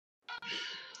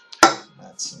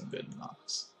That's some good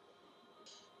knocks.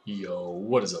 Yo,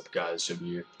 what is up guys, Shabby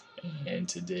here, and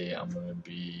today I'm going to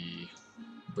be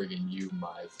bringing you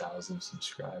my 1,000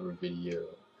 subscriber video.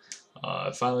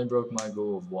 I finally broke my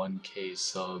goal of 1K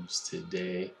subs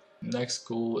today. Next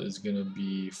goal is going to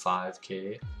be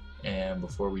 5K, and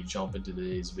before we jump into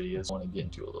today's videos, I want to get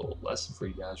into a little lesson for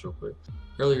you guys real quick.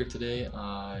 Earlier today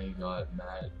I got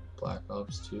mad Black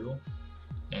Ops 2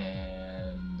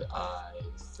 and I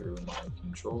threw my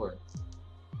controller.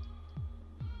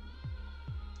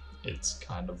 It's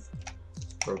kind of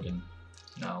broken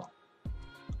now.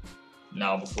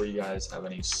 Before you guys have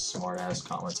any smart ass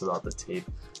comments about the tape,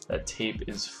 that tape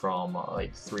is from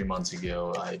like 3 months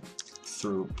ago. I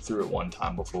threw it one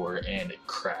time before and it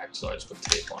cracked, so I just put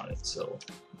tape on it so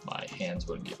my hands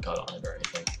wouldn't get cut on it or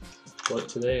anything. But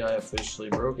today I officially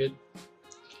broke it,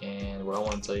 and what I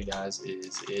want to tell you guys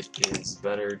is it is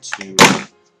better to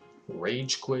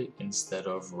rage quit instead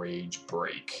of rage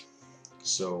break.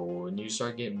 So when you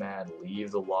start getting mad,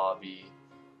 leave the lobby,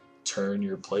 turn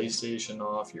your PlayStation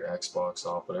off, your Xbox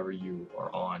off, whatever you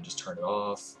are on, just turn it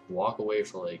off, walk away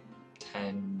for like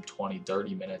 10, 20,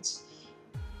 30 minutes,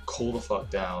 cool the fuck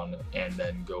down, and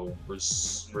then go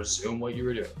resume what you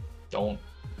were doing. Don't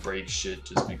break shit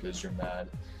just because you're mad.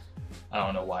 I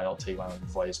don't know why I don't take my own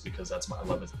advice, because that's my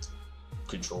 11th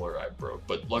controller I broke.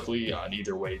 But luckily, on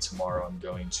either way, tomorrow I'm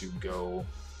going to go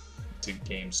to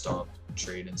GameStop,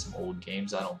 trade in some old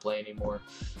games I don't play anymore,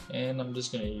 and I'm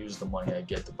just going to use the money I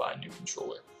get to buy a new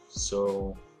controller.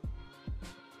 So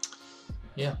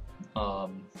yeah,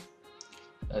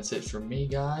 that's it for me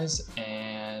guys,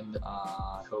 and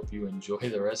I hope you enjoy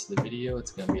the rest of the video.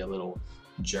 It's going to be a little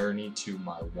journey to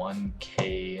my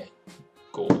 1K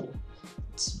goal.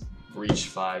 Let's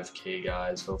reach 5K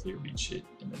guys, hopefully reach it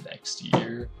in the next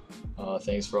year.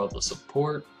 Thanks for all the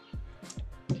support,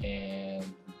 and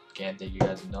can't thank you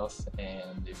guys enough.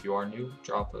 And if you are new,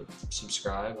 drop a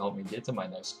subscribe, help me get to my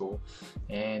next goal,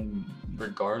 and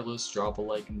regardless, drop a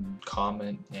like and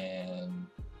comment, and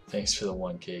thanks for the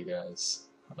 1K guys.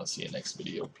 I'll see you next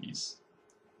video. Peace.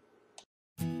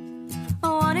 I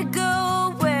wanna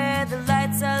go where the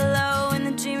lights are low and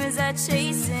the dreamers are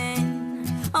chasing.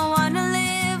 I wanna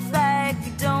live like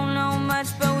we don't know much,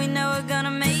 but we know we're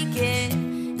gonna make it.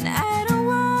 And I don't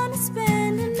wanna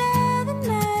spend another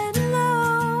night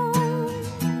alone.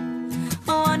 I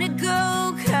wanna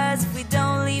go, cause if we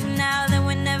don't leave now, then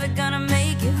we're never gonna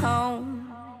make it home.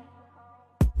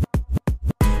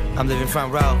 I'm living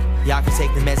front row, y'all can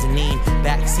take the mezzanine.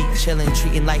 Backseat chillin',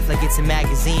 treating life like it's a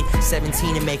magazine.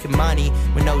 17 and making money,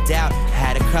 with no doubt. I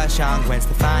had a crush on Gwen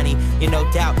Stefani, you no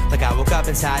doubt. Like I woke up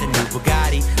inside a new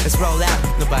Bugatti. Let's roll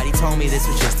out, nobody told me this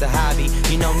was just a hobby.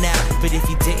 You know now, but if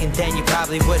you didn't then you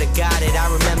probably would've got it. I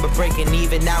remember breaking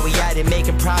even, now we at it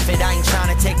making profit. I ain't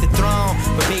tryna take the throne,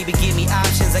 but baby give me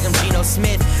options like I'm Geno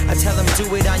Smith. I tell them do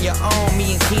it on your own,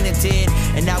 me and Keena did.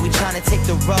 And now we tryna take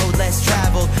the road less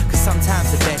traveled, cause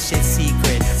sometimes the best shit's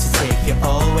secret. So take your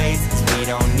old ways, cause we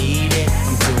don't need it.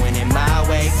 I'm doing it my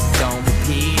way, so don't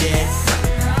repeat it.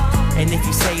 And if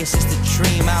you say it's just a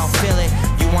dream, I don't feel it.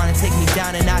 You wanna take me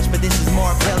down a notch, but this is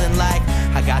more appealing. Like,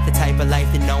 I got the type of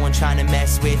life that no one tryna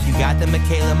mess with. You got the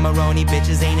Michaela Maroney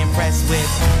bitches ain't impressed with.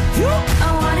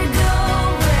 I wanna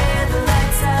go where the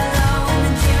lights are low and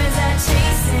the dreamers are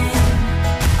chasing.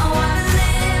 I wanna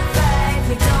live like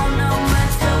we don't know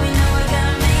much, but we know we're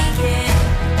gonna make it.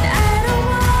 And I don't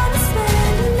wanna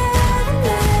spend another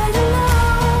night alone.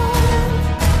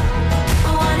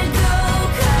 I wanna go,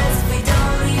 cause if we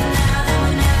don't leave now, then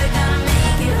we're never gonna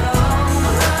make it home.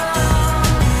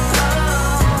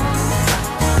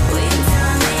 Wait until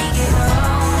I make it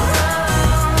home.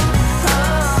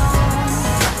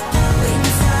 Wait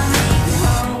until I make it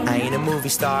home. I ain't a movie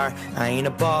star, I ain't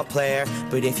a ball player,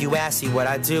 but if you ask me what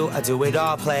I do it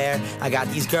all, player. I got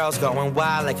these girls going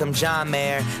wild like I'm John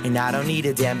Mayer, and I don't need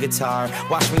a damn guitar.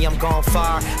 Watch me, I'm going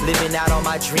far, living out all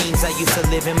my dreams. I used to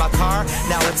live in my car,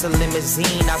 now it's a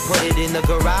limousine. I put it in the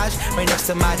garage, right next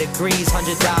to my degrees.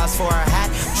 $100 for a hat,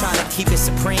 trying to keep it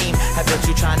supreme. I bet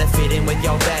you trying to fit in with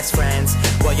your best friends.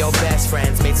 Well, your best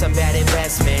friends made some bad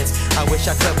investments. I wish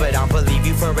I could, but I don't believe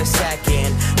you for a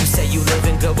second. You say you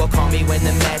living good, well call me when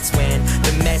the Mets win.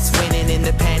 The Mets winning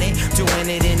independent, doing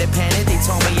it independent. They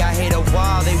told me I hit a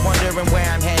wall, they wondering where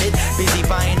I'm headed. Busy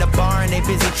buying a bar and they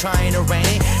busy trying to rent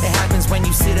it. It happens when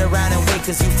you sit around and wait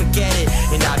cause you forget it.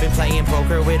 And I've been playing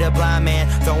poker with a blind man,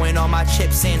 throwing all my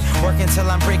chips in, working till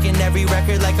I'm breaking every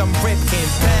record like I'm Ripken.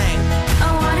 Bang!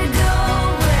 I wanna go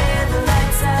where the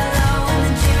lights are